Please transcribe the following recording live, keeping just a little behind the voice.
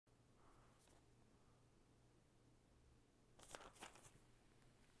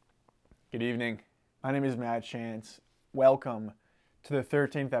Good evening. My name is Matt Schantz. Welcome to the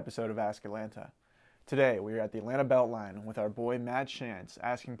 13th episode of AskAtlanta. Today we are at the Atlanta Beltline with our boy Matt Schantz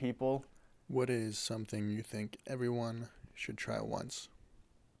asking people, what is something you think everyone should try once?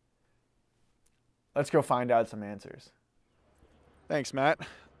 Let's go find out some answers. Thanks, Matt.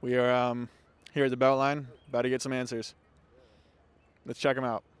 We are here at the Beltline, about to get some answers. Let's check them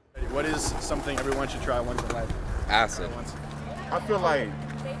out. What is something everyone should try once in life? Acid. I feel like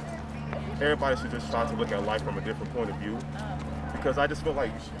everybody should just try to look at life from a different point of view, because I just feel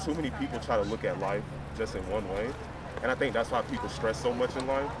like too many people try to look at life just in one way, and I think that's why people stress so much in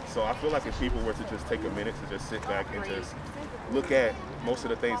life. So I feel like if people were to just take a minute to just sit back and just look at most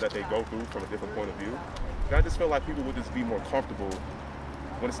of the things that they go through from a different point of view, I just feel like people would just be more comfortable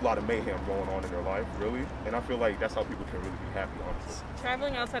when it's a lot of mayhem going on in their life, really. And I feel like that's how people can really be happy, honestly.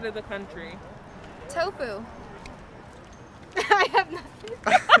 Traveling outside of the country. Tofu. I have nothing.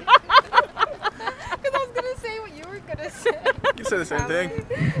 Because I was going to say what you were going to say. You said the same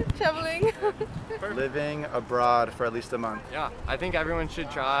thing. Traveling. Living abroad for at least a month. Yeah, I think everyone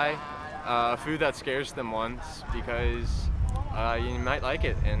should try a food that scares them once, because you might like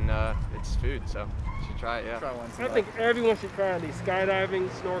it, and it's food, so you should try it, yeah. Try once. I think everyone should try these: skydiving,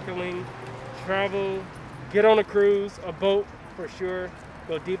 snorkeling, travel, get on a cruise, a boat for sure,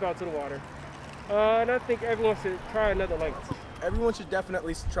 go deep out to the water. And I think everyone should try another language. Everyone should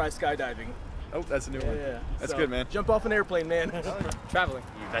definitely try skydiving. Oh, that's a new one. Yeah. That's So, good, man. Jump off an airplane, man. Traveling.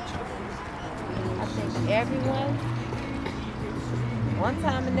 Vegetables. I think everyone, one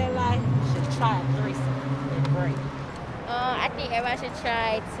time in their life, should try a threesome. They're great. I think everybody should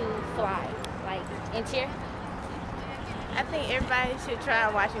try to fly, like in chair. I think everybody should try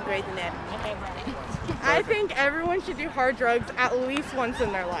watching Grey's Anatomy. I think everyone should do hard drugs at least once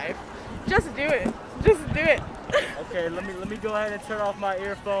in their life. Just do it. Just do it. Okay, let me go ahead and turn off my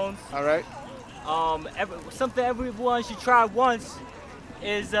earphones. All right. Something everyone should try once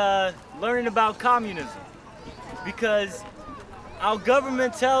is learning about communism, because our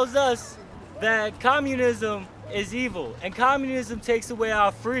government tells us that communism is evil and communism takes away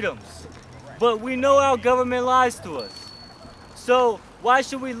our freedoms, but we know our government lies to us. So why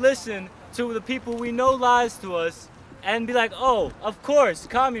should we listen to the people we know lies to us and be like, oh, of course,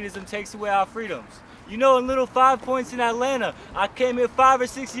 communism takes away our freedoms? You know, in Little 5 Points in Atlanta, I came here 5 or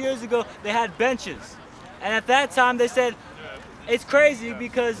 6 years ago, they had benches. And at that time they said, it's crazy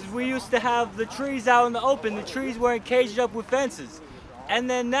because we used to have the trees out in the open. The trees weren't caged up with fences. And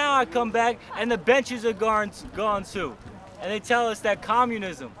then now I come back and the benches are gone too. And they tell us that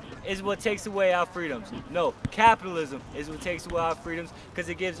communism is what takes away our freedoms. No, capitalism is what takes away our freedoms, because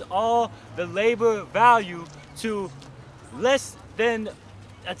it gives all the labor value to less than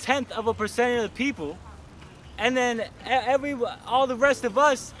 0.1% of the people, and then all the rest of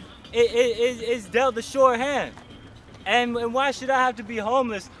us is dealt the short hand. And why should I have to be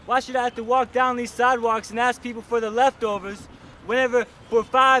homeless? Why should I have to walk down these sidewalks and ask people for the leftovers whenever for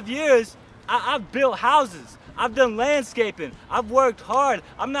 5 years I've built houses, I've done landscaping, I've worked hard.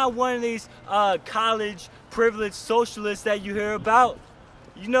 I'm not one of these college privileged socialists that you hear about.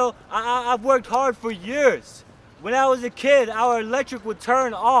 You know, I've worked hard for years. When I was a kid, our electric would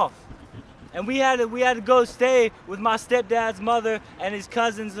turn off, and we had to go stay with my stepdad's mother and his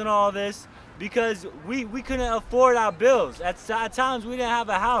cousins and all this, because we couldn't afford our bills. At times we didn't have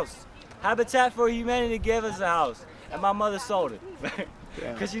a house. Habitat for Humanity gave us a house, and my mother sold it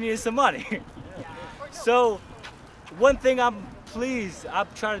because she needed some money. So one thing I'm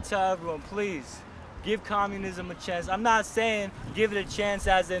trying to tell everyone, please give communism a chance. I'm not saying give it a chance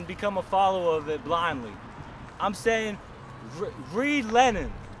as in become a follower of it blindly. I'm saying read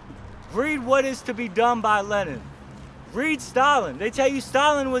Lenin. Read What Is to Be Done by Lenin. Read Stalin. They tell you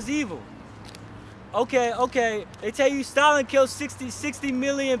Stalin was evil. Okay. They tell you Stalin killed 60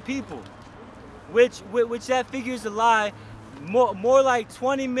 million people, which that figure's a lie. More like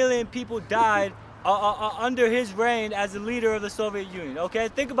 20 million people died under his reign as the leader of the Soviet Union. Okay,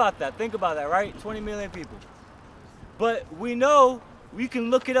 think about that, right? 20 million people. But we know, you can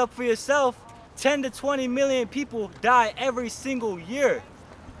look it up for yourself, 10 to 20 million people die every single year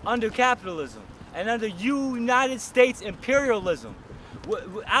under capitalism and under United States imperialism.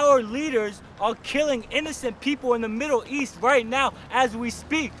 Our leaders are killing innocent people in the Middle East right now as we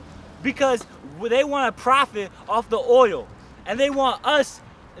speak, because they want to profit off the oil, and they want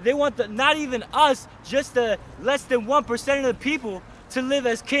not even us, just the less than 1% of the people to live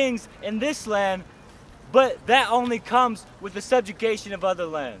as kings in this land, but that only comes with the subjugation of other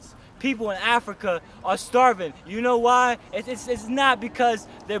lands. people in Africa are starving. You know why? It's not because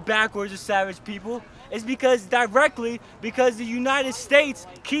they're backwards or savage people. It's because because the United States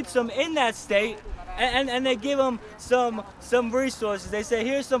keeps them in that state, and they give them some resources. They say,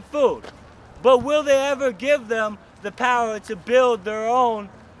 here's some food. But will they ever give them the power to build their own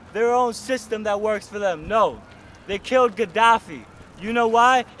system that works for them? No. They killed Gaddafi. You know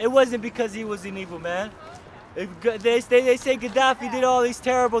why? It wasn't because he was an evil man. They say Gaddafi did all these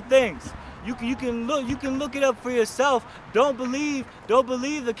terrible things. You can look it up for yourself. Don't believe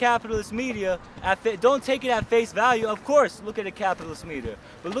the capitalist media. Don't take it at face value. Of course, look at the capitalist media,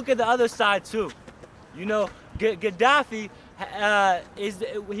 but look at the other side too. You know, Gaddafi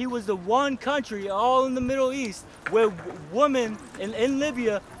he was the one country all in the Middle East where women in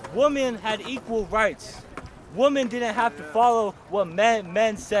Libya, women had equal rights. Women didn't have to follow what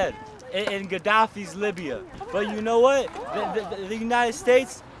men said in Gaddafi's Libya. But you know what? The United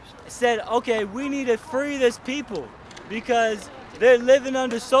States said, okay, we need to free this people because they're living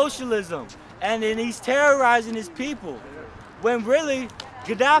under socialism, and then he's terrorizing his people. When really,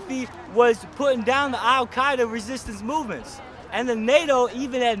 Gaddafi was putting down the Al-Qaeda resistance movements. And the NATO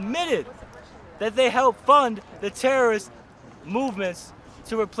even admitted that they helped fund the terrorist movements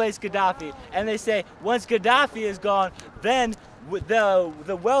to replace Gaddafi. And they say once Gaddafi is gone, then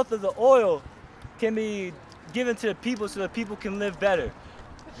the wealth of the oil can be given to the people so the people can live better.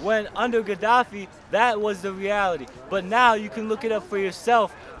 When under Gaddafi, that was the reality. But now you can look it up for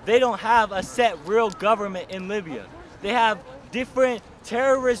yourself. They don't have a set real government in Libya. They have different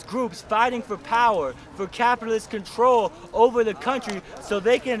terrorist groups fighting for power, for capitalist control over the country so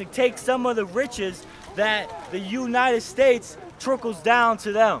they can take some of the riches that the United States trickles down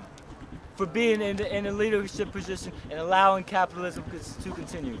to them for being in a leadership position and allowing capitalism to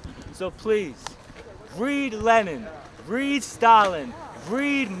continue. So please, read Lenin, read Stalin,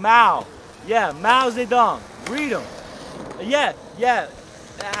 read Mao. Yeah, Mao Zedong, read them. Yeah,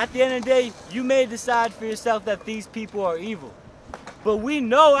 at the end of the day, you may decide for yourself that these people are evil. But we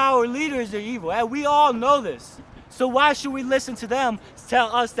know our leaders are evil, and we all know this. So why should we listen to them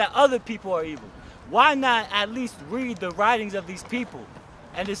tell us that other people are evil? Why not at least read the writings of these people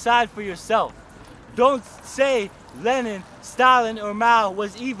and decide for yourself? Don't say Lenin, Stalin, or Mao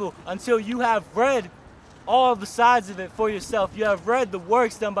was evil until you have read all the sides of it for yourself. You have read the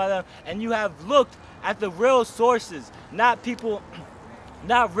works done by them, and you have looked at the real sources, not people,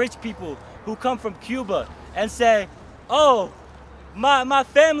 not rich people who come from Cuba and say, oh, my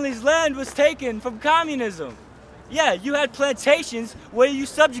family's land was taken from communism. Yeah, you had plantations where you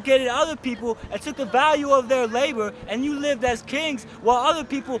subjugated other people and took the value of their labor, and you lived as kings while other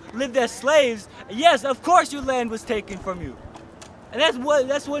people lived as slaves. Yes, of course your land was taken from you. And that's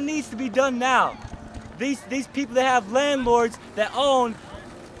what needs to be done now. These people that have landlords that own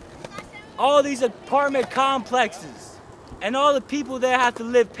all these apartment complexes, and all the people there have to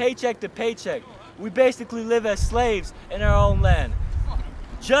live paycheck to paycheck. We basically live as slaves in our own land.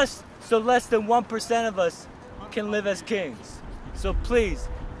 Just so less than 1% of us can live as kings. So please,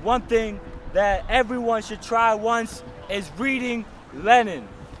 one thing that everyone should try once is reading Lenin,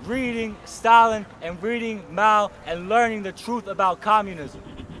 reading Stalin, and reading Mao, and learning the truth about communism.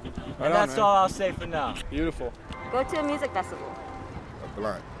 And that's all I'll say for now. Beautiful. Go to a music festival. A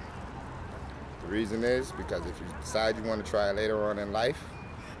blunt. The reason is because if you decide you want to try it later on in life,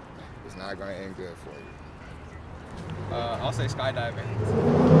 it's not going to end good for you. I'll say skydiving.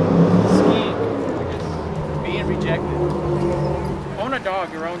 Skiing. Being rejected. Own a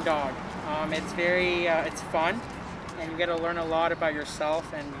dog, your own dog. It's very, it's fun, and you get to learn a lot about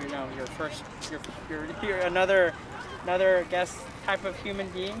yourself and you're another guess type of human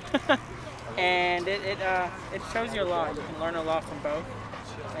being, and it shows you a lot. You can learn a lot from both.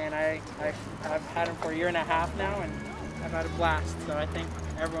 And I've had him for 1.5 years now, and I've had a blast. So I think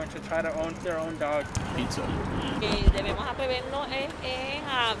everyone should try to own their own dog. Pizza. Debemos atrevernos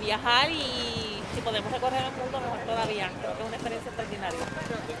a viajar y si podemos recorrer el mundo mejor todavía. Creo que es una experiencia extraordinaria.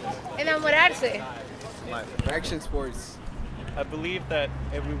 Enamorarse. Action sports. I believe that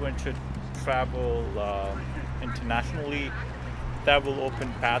everyone should travel internationally. That will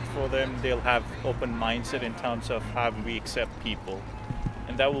open path for them. They'll have open mindset in terms of how we accept people,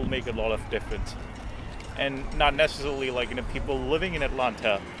 and that will make a lot of difference. And not necessarily people living in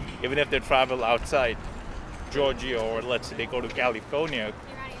Atlanta, even if they travel outside Georgia, or let's say they go to California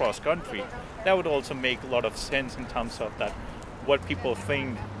cross country, that would also make a lot of sense in terms of that what people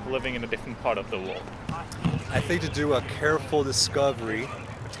think living in a different part of the world. I think to do a careful discovery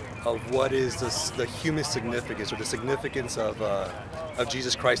of what is the human significance, or the significance of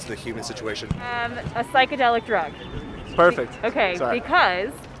Jesus Christ in the human situation. A psychedelic drug. Perfect. Okay, Sorry.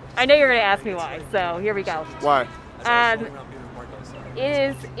 because I know you're going to ask me why, so here we go. Why? It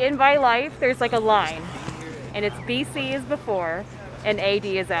is in my life, there's like a line, and it's BC is before and AD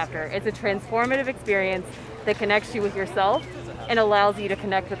is after. It's a transformative experience that connects you with yourself and allows you to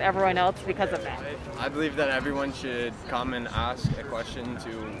connect with everyone else because of that. I believe that everyone should come and ask a question to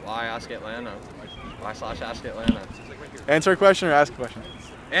why AskAtlanta, why/AskAtlanta. Answer a question or ask a question?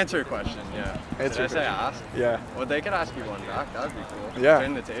 Answer a question, yeah. Answer Did I say ask? Yeah. Well, they could ask you one back. That would be cool. Yeah.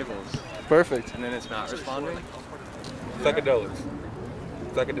 Turn the tables. Perfect. And then it's Matt responding. Psychedelics.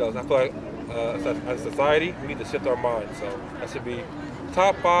 I feel like as a society, we need to shift our minds. So that should be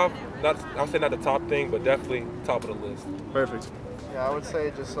top 5. I'll say not the top thing, but definitely top of the list. Perfect. Yeah, I would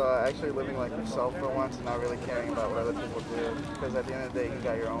say just actually living like yourself for once and not really caring about what other people do. Because at the end of the day, you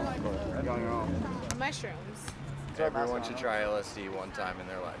got your own. You're on your own. Mushrooms. Everyone should try LSD one time in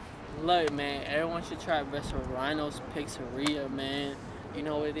their life. Look, man, everyone should try Rhino's Pizzeria, man. You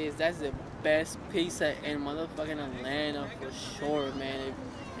know what it is? That's the best pizza in motherfucking Atlanta for sure, man.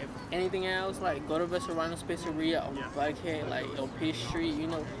 If anything else, like, go to Rhino's Pizzeria on Buckhead, like, on Peach Street, you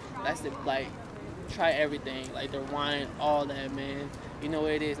know, that's the, like, try everything, like the wine, all that, man. You know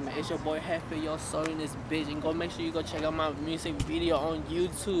what it is, man. It's your boy Hefe, yo, so in this bitch. And go make sure you go check out my music video on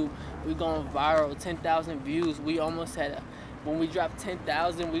YouTube. We going viral, 10,000 views. We almost had when we drop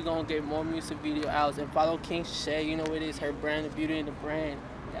 10,000, we gonna get more music video out. And follow King Shay, you know what it is, her brand, the beauty in the brand.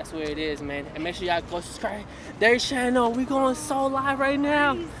 That's what it is, man. And make sure y'all go subscribe their channel. We going so live right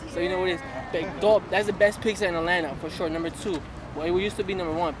now. So you know what it is. Big dope. That's the best pizza in Atlanta, for sure. Number 2. Well, it used to be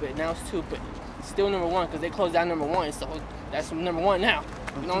number 1, but now it's 2. But still number 1 because they closed down number 1. So that's number 1 now.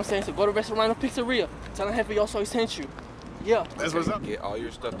 You know what I'm saying? So go to Restaurant Pizzeria. Tell them Hefe, yo, so he sent you. Yeah. That's what's up. Get all your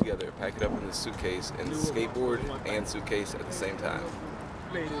stuff together, pack it up in the suitcase, and skateboard and suitcase at the same time.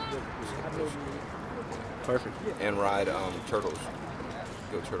 Perfect. And ride turtles.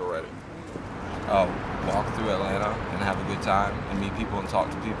 Go turtle riding. Walk through Atlanta and have a good time and meet people and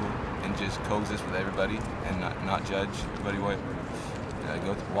talk to people and just coexist with everybody and not judge everybody.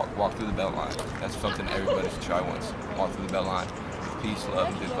 Walk through the Beltline. That's something everybody should try once. Walk through the Beltline. Peace, love,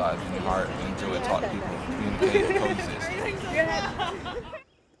 and good vibes in your heart. And enjoy and talk to people. Communicate and coexist.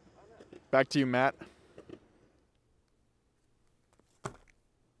 Back to you, Matt.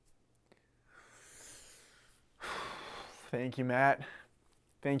 Thank you, Matt.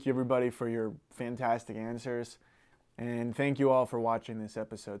 Thank you, everybody, for your fantastic answers. And thank you all for watching this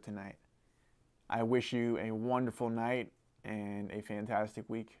episode tonight. I wish you a wonderful night and a fantastic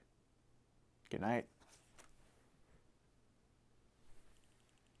week. Good night.